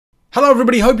Hello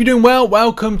everybody, hope you're doing well.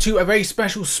 Welcome to a very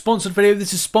special sponsored video.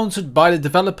 This is sponsored by the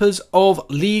developers of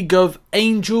League of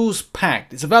Angels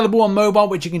Pact. It's available on mobile,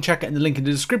 which you can check out in the link in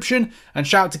the description. And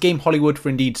shout out to Game Hollywood for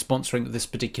indeed sponsoring this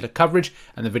particular coverage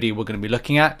and the video we're going to be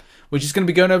looking at, which is going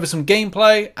to be going over some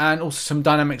gameplay and also some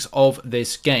dynamics of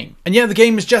this game. And yeah, the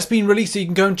game has just been released, so you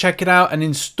can go and check it out and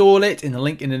install it in the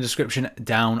link in the description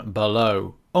down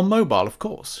below. On mobile, of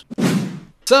course.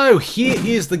 So here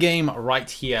is the game right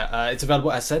here. It's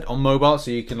available, as I said, on mobile,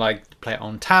 so you can play it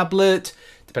on tablet,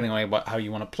 depending on how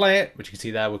you want to play it, which you can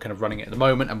see there. We're kind of running it at the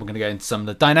moment, and we're going to go into some of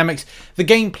the dynamics, the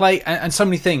gameplay, and so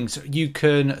many things. You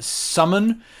can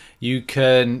summon, you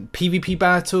can PvP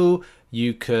battle,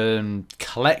 you can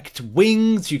collect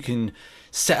wings, you can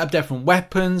set up different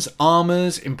weapons,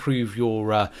 armors, improve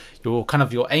your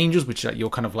angels, which are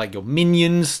your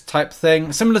minions type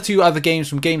thing. Similar to other games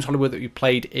from Games Hollywood that we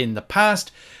played in the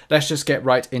past. Let's just get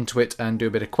right into it and do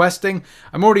a bit of questing.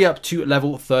 I'm already up to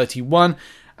level 31.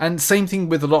 And same thing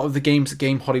with a lot of the games that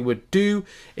Game Hollywood do,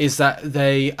 is that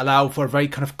they allow for a very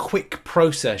kind of quick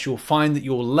process. You'll find that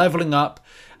you're leveling up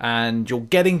and you're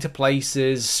getting to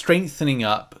places, strengthening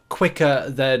up quicker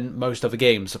than most other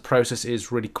games. The process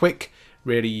is really quick,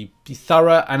 really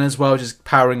thorough, and as well just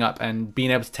powering up and being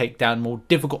able to take down more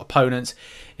difficult opponents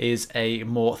is a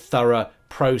more thorough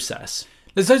process.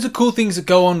 There's loads of cool things that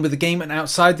go on with the game and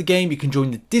outside the game. You can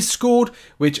join the Discord,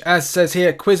 which, as says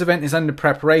here, quiz event is under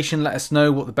preparation. Let us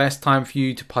know what the best time for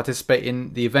you to participate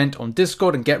in the event on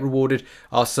Discord and get rewarded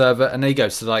our server. And there you go.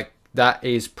 So that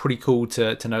is pretty cool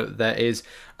to know that there is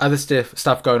other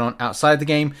stuff going on outside the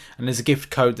game, and there's a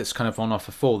gift code that's kind of on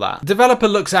offer for that. The developer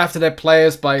looks after their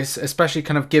players by especially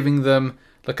kind of giving them,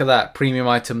 look at that premium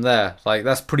item there.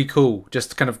 That's pretty cool.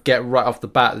 Just to kind of get right off the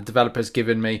bat, the developer's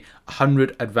given me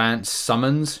 100 advanced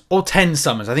summons, or 10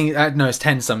 summons. I think no, it's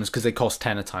 10 summons because they cost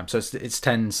 10 a time. So it's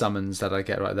 10 summons that I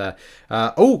get right there.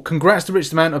 Oh, congrats to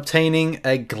Rich Man obtaining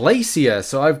a Glacier.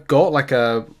 So I've got like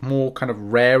a more kind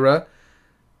of rarer.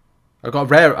 I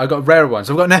got a rarer one.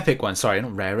 So I've got an epic one. Sorry,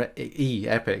 not rarer.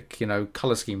 Epic.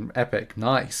 Color scheme epic.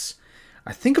 Nice.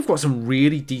 I think I've got some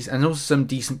really decent, and also some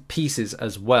decent pieces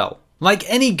as well. Like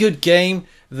any good game,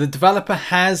 the developer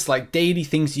has daily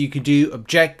things that you can do,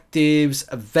 objectives,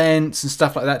 events, and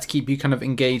stuff like that to keep you kind of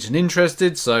engaged and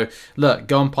interested. So look,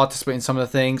 go and participate in some of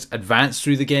the things, advance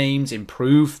through the games,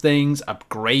 improve things,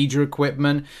 upgrade your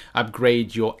equipment,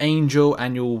 upgrade your angel,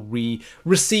 and you'll be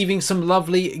receiving some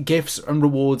lovely gifts and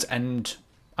rewards and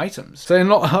items. So in a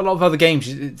lot of other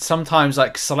games, sometimes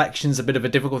selection's a bit of a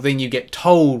difficult thing. You get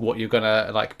told what you're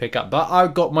gonna pick up, but I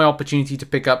got my opportunity to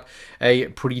pick up a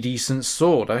pretty decent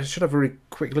sword. I should have a really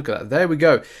quick look at that. There we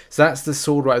go. So that's the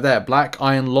sword right there, Black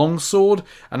Iron Longsword,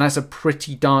 and that's a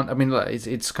pretty darn. I mean, look,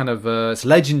 it's kind of it's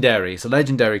legendary. It's a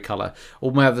legendary color. All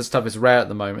my other stuff is rare at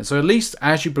the moment. So at least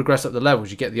as you progress up the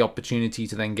levels, you get the opportunity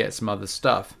to then get some other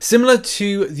stuff. Similar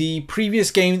to the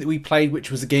previous game that we played, which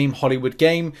was a Game Hollywood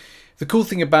game. The cool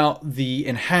thing about the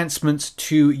enhancements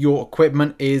to your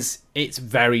equipment is it's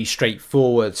very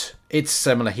straightforward. It's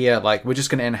similar here, we're just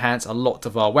going to enhance a lot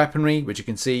of our weaponry, which you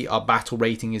can see our battle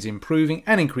rating is improving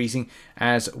and increasing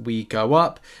as we go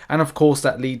up. And of course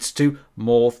that leads to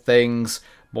more things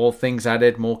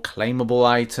added, more claimable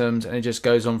items, and it just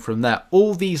goes on from there.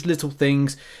 All these little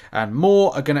things and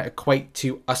more are going to equate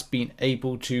to us being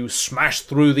able to smash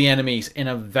through the enemies in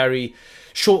a very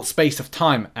short space of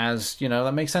time, as,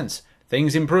 that makes sense.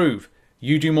 Things improve,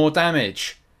 you do more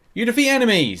damage, you defeat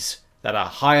enemies that are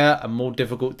higher and more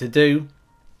difficult to do.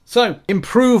 So,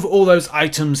 improve all those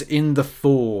items in the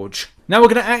forge. Now we're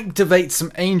going to activate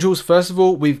some angels. First of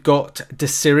all, we've got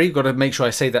Desiri. Got to make sure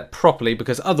I say that properly,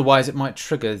 because otherwise it might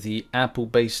trigger the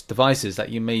Apple-based devices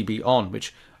that you may be on,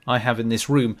 which I have in this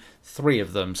room 3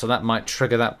 of them, so that might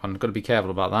trigger that one. Got to be careful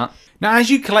about that. Now,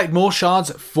 as you collect more shards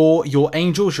for your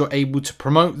angels, you're able to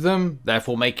promote them,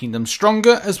 therefore making them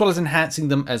stronger, as well as enhancing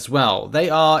them as well. They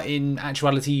are, in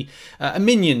actuality, a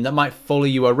minion that might follow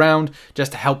you around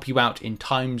just to help you out in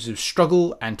times of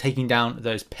struggle and taking down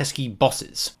those pesky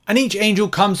bosses. And each angel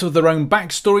comes with their own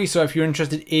backstory, so if you're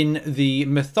interested in the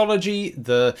mythology,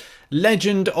 the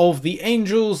legend of the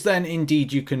angels, then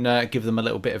indeed you can give them a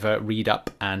little bit of a read up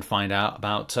and find out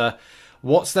about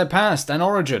what's their past and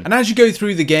origin. And as you go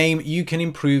through the game, you can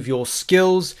improve your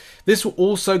skills. This will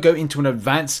also go into an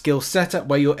advanced skill setup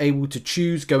where you're able to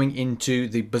choose going into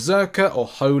the Berserker or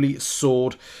Holy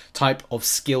Sword type of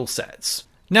skill sets.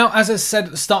 Now, as I said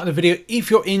at the start of the video,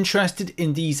 if you're interested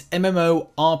in these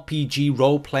MMORPG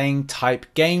role-playing type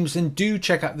games, then do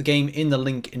check out the game in the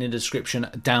link in the description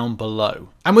down below.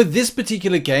 And with this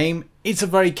particular game, it's a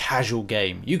very casual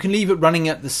game. You can leave it running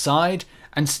at the side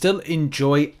and still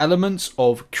enjoy elements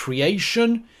of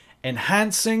creation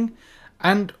enhancing,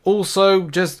 and also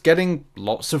just getting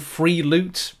lots of free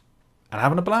loot and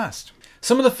having a blast.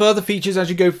 Some of the further features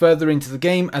as you go further into the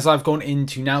game, as I've gone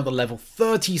into now the level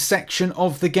 30 section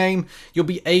of the game, you'll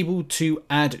be able to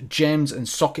add gems and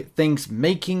socket things,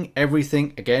 making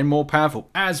everything again more powerful.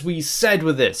 As we said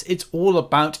with this, it's all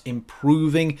about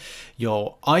improving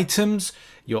your items,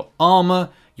 your armor,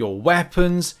 your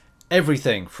weapons,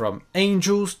 everything from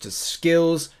angels to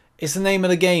skills. It's the name of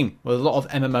the game with a lot of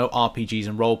MMORPGs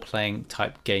and role-playing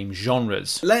type game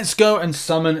genres. Let's go and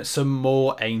summon some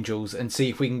more angels and see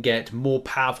if we can get more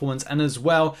powerful ones, and as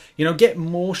well, you know, get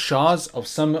more shards of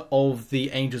some of the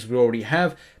angels we already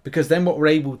have, because then what we're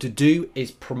able to do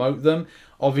is promote them.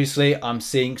 Obviously, I'm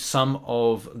seeing some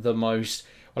of the most,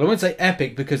 well, I wouldn't say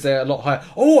epic because they're a lot higher.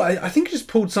 Oh, I think I just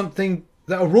pulled something.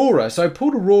 The Aurora. So I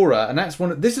pulled Aurora, and that's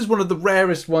this is one of the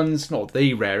rarest ones, not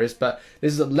the rarest, but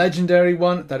this is a legendary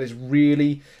one that is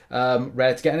really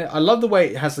rare to get. And I love the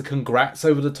way it has the congrats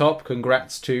over the top.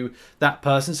 Congrats to that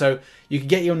person. So you can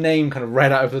get your name kind of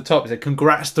read out over the top. It said,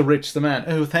 congrats to Rich the Man.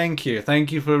 Oh, thank you.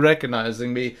 Thank you for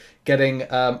recognizing me getting,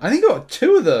 I think I got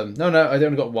 2 of them. No, I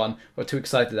only got 1. I got too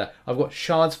excited there. I've got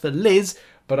shards for Liz,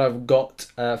 but I've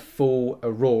got full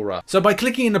Aurora. So by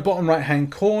clicking in the bottom right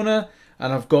hand corner,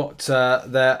 and I've got,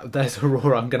 there's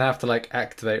Aurora. I'm going to have to like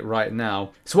activate right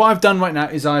now. So what I've done right now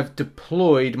is I've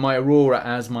deployed my Aurora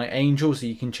as my angel. So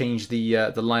you can change the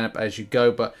lineup as you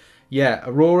go. But yeah,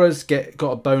 Aurora's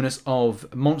got a bonus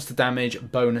of monster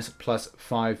damage bonus plus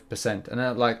 5%.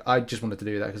 And like, I just wanted to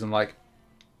do that because I'm like,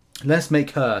 let's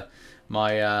make her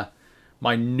my,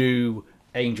 my new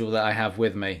angel that I have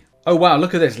with me. Oh wow,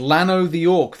 look at this, Lano the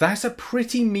Orc. That's a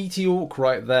pretty meaty orc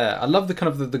right there. I love the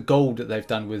kind of the gold that they've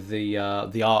done with the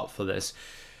art for this.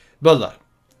 But look,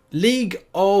 League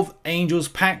of Angels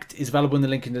Pact is available in the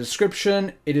link in the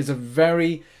description. It is a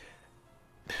very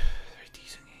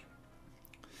decent game.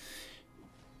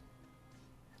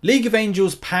 League of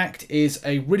Angels Pact is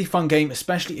a really fun game,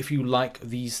 especially if you like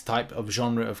these type of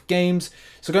genre of games.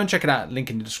 So go and check it out,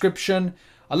 link in the description.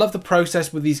 I love the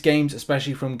process with these games,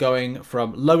 especially from going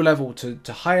from low level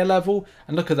to higher level.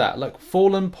 And look at that, look,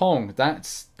 Fallen Pong.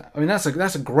 That's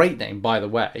a great name, by the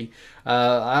way.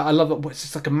 I love it. It's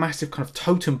just like a massive kind of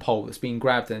totem pole that's being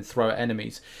grabbed and thrown at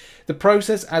enemies. The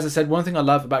process, as I said, one thing I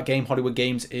love about Game Hollywood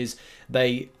games is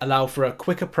they allow for a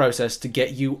quicker process to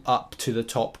get you up to the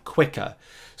top quicker.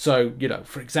 So, you know,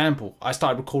 for example, I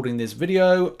started recording this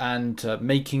video and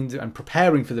making and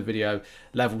preparing for the video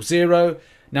level 0.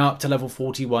 Now up to level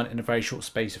 41 in a very short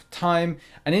space of time.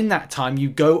 And in that time, you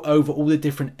go over all the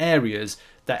different areas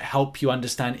that help you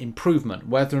understand improvement.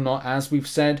 Whether or not, as we've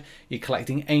said, you're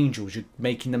collecting angels, you're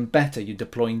making them better, you're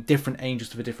deploying different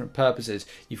angels for different purposes.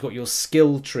 You've got your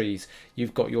skill trees,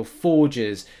 you've got your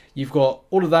forges, you've got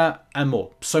all of that and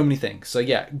more. So many things. So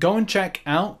yeah, go and check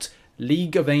out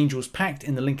League of Angels Pact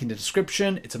in the link in the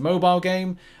description. It's a mobile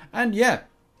game. And yeah,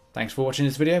 thanks for watching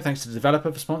this video. Thanks to the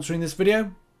developer for sponsoring this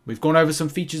video. We've gone over some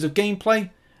features of gameplay, and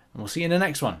we'll see you in the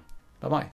next one. Bye-bye.